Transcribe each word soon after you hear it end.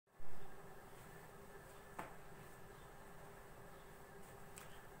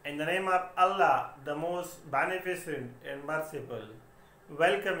In the name of Allah, the most beneficent and merciful,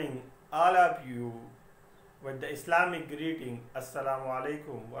 welcoming all of you with the Islamic greeting, Assalamu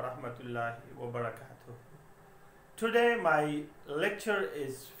alaikum wa rahmatullahi wa barakatuh. Today my lecture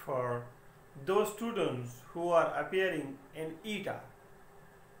is for those students who are appearing in ETEA,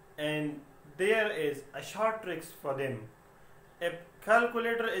 and there is a short tricks for them. If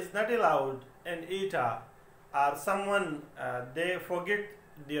calculator is not allowed in ETEA, or someone they forget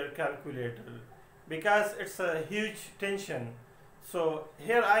their calculator because it's a huge tension. So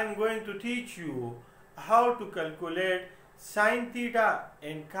here I am going to teach you how to calculate sin theta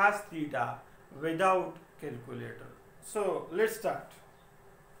and cos theta without calculator. So let's start.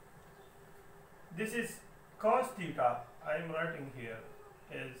 This is cos theta. I am writing here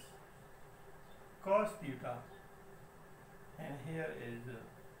is cos theta, and here is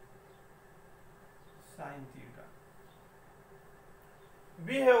sin theta.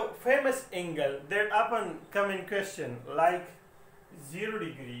 We have famous angle that often come in question, like 0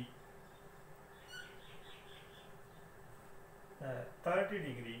 degree, 30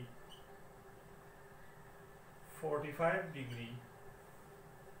 degree, 45 degree,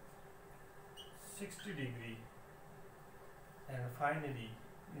 60 degree, and finally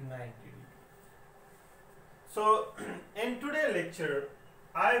 90 degree. So in today's lecture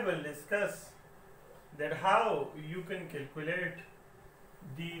I will discuss that how you can calculate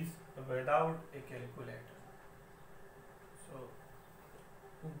these without a calculator. So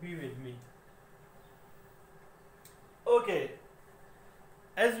be with me. Okay,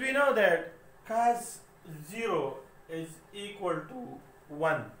 as we know that cos 0 is equal to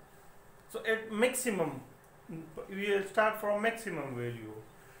 1. So at maximum, we will start from maximum value.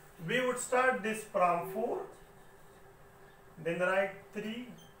 We would start this from 4, then write 3,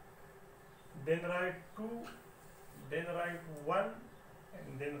 then write 2, then write 1,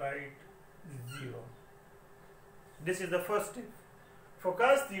 and then write 0. This is the first step. For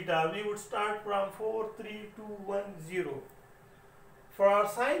cos theta, we would start from 4, 3, 2, 1, 0. For our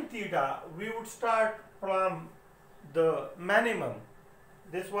sin theta, we would start from the minimum.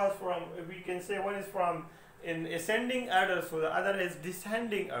 This was from, we can say one is from in ascending order, so the other is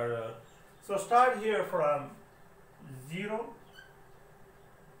descending order. So start here from 0,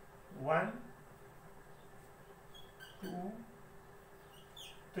 1, 2,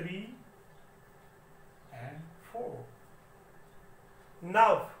 3, and 4.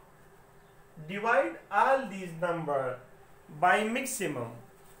 Now divide all these numbers by maximum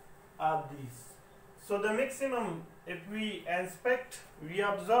of these. So the maximum, if we inspect, we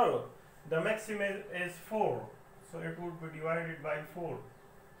observe the maximum is 4. So it would be divided by 4.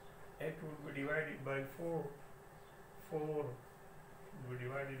 It would be divided by 4. 4 would be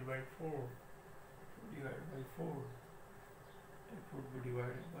divided by 4. Divided by 4. It would be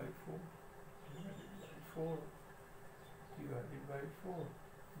divided by 4. Divided by 4. Divided by 4.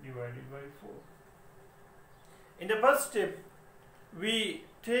 Divided by 4. In the first step, we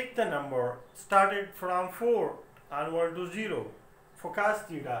take the number started from 4 onward to 0 for cos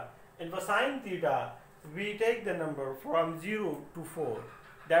theta, and for sin theta we take the number from 0 to 4.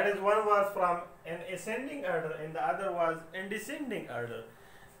 That is, one was from an ascending order and the other was in descending order.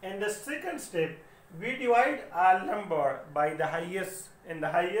 In the second step, we divide all number by the highest, and the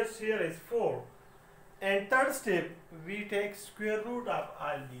highest here is 4. And third step, we take square root of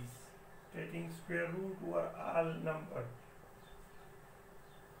all these, taking square root over all number.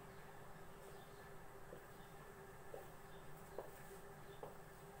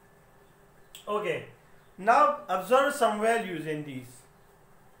 Okay, now observe some values in these.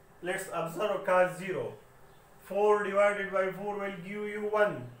 Let's observe cos 0. 4 divided by 4 will give you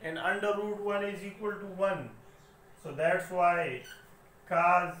 1, and under root 1 is equal to 1. So that's why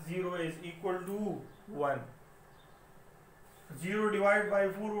cos 0 is equal to 1. 0 divided by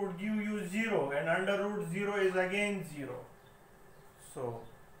 4 would give you 0, and under root 0 is again 0. So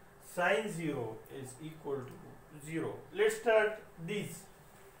sin 0 is equal to 0. Let's start this.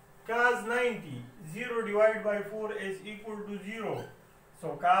 Cos 90, 0 divided by 4 is equal to 0.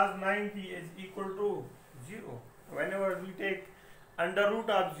 So cos 90 is equal to 0. Whenever we take under root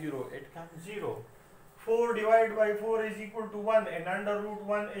of 0, it comes 0. 4 divided by 4 is equal to 1, and under root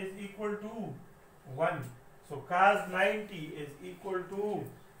 1 is equal to 1. So cos 90 is equal to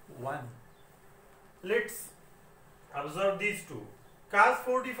 1. Let's observe these two. Cos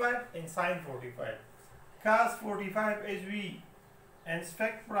 45 and sin 45. Cos 45, as we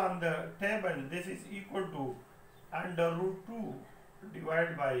inspect from the table, this is equal to under root 2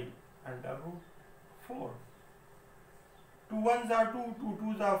 divided by under root 4. 2 1s are 2, 2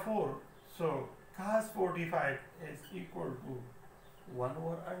 2s are 4. So cos 45 is equal to 1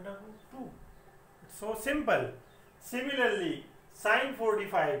 over under root 2. It's so simple. Similarly, sine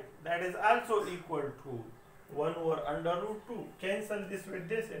 45, that is also equal to 1 over under root 2. Cancel this with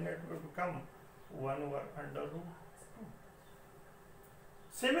this and it will become 1 over under root 2.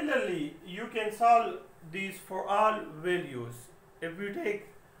 Similarly, you can solve these for all values. If we take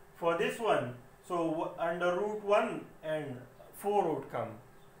for this one, so under root 1 and 4 would come.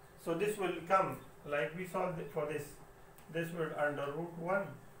 So this will come like we solved it for this. This will under root 1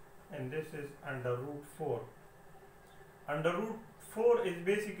 and this is under root 4. Under root 4 is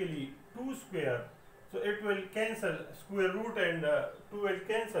basically 2 square. So it will cancel, square root and 2 will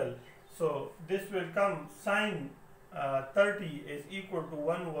cancel. So this will come sine 30 is equal to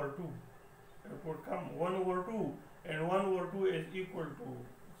 1 over 2. It would come 1 over 2 and 1 over 2 is equal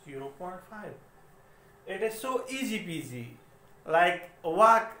to 0.5. It is so easy peasy, like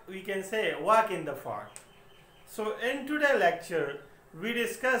walk, we can say walk in the park. So in today's lecture, we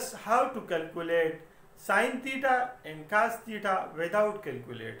discuss how to calculate sin theta and cos theta without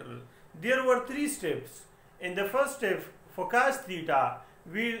calculator. There were 3 steps. In the first step, for cos theta,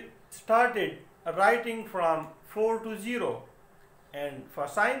 we started writing from 4 to 0. And for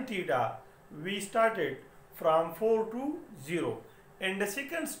sin theta, we started from 4 to 0. In the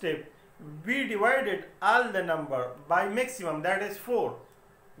second step, we divided all the number by maximum, that is 4,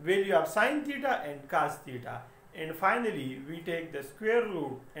 value of sin theta and cos theta. And finally, we take the square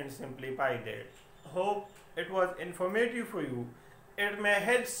root and simplify that. Hope it was informative for you. It may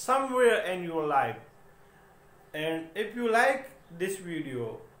help somewhere in your life. And if you like this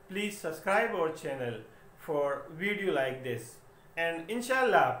video, please subscribe our channel for video like this. And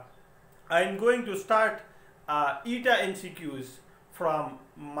inshallah, I am going to start ETEA MCQs from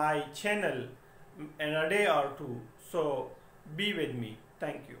my channel in a day or two. So be with me.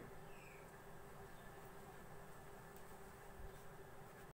 Thank you.